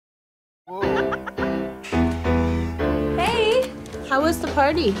Hey, how was the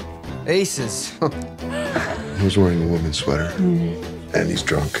party? Aces. He was wearing a woman's sweater. And he's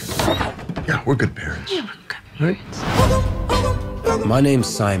drunk. Yeah, we're good parents. Yeah, we're good parents. My name's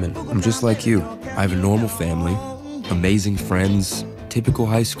Simon. I'm just like you. I have a normal family, amazing friends, typical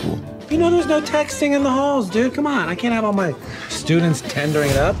high school. You know there's no texting in the halls, dude. Come on, I can't have all my students tendering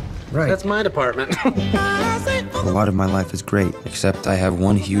it up. Right. That's my department. A lot of my life is great, except I have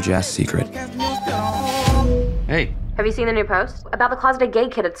one huge-ass secret. Hey. Have you seen the new post? About the closeted gay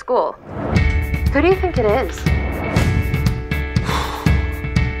kid at school. Who do you think it is?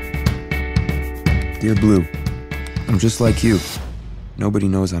 Dear Blue, I'm just like you. Nobody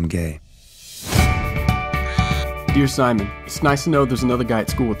knows I'm gay. Dear Simon, it's nice to know there's another guy at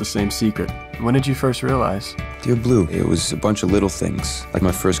school with the same secret. When did you first realize? Dear Blue, it was a bunch of little things, like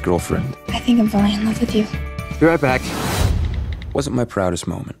my first girlfriend. I think I'm falling in love with you. Be right back. Wasn't my proudest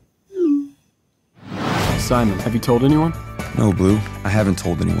moment. Simon, have you told anyone? No, Blue, I haven't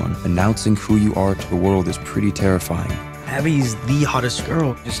told anyone. Announcing who you are to the world is pretty terrifying. Abby's the hottest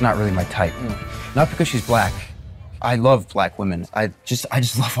girl. Just not really my type. Not because she's black. I love black women. I just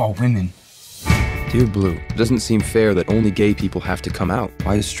love all women. Dear Blue, it doesn't seem fair that only gay people have to come out.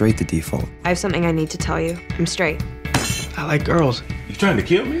 Why is straight the default? I have something I need to tell you. I'm straight. I like girls. You trying to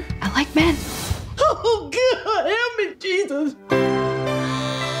kill me? I like men. Oh, God, help me, Jesus.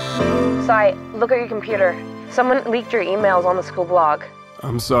 Sai, look at your computer. Someone leaked your emails on the school blog.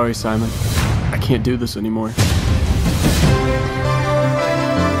 I'm sorry, Simon. I can't do this anymore.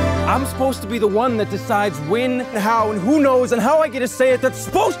 I'm supposed to be the one that decides when, and how, and who knows, and how I get to say it. That's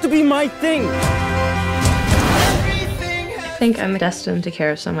supposed to be my thing. I think I'm destined to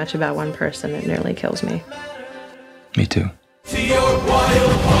care so much about one person it nearly kills me. Me too. It's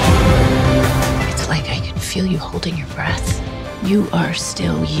like I can feel you holding your breath. You are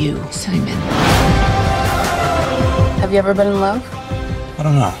still you, Simon. Have you ever been in love? I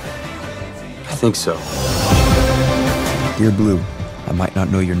don't know. I think so. Dear Blue, I might not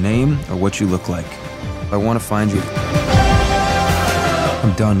know your name or what you look like. I want to find you.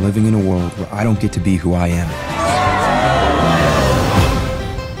 I'm done living in a world where I don't get to be who I am.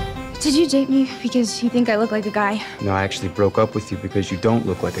 Did you date me because you think I look like a guy? No, I actually broke up with you because you don't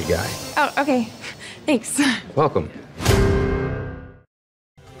look like a guy. Oh, okay. Thanks. Welcome.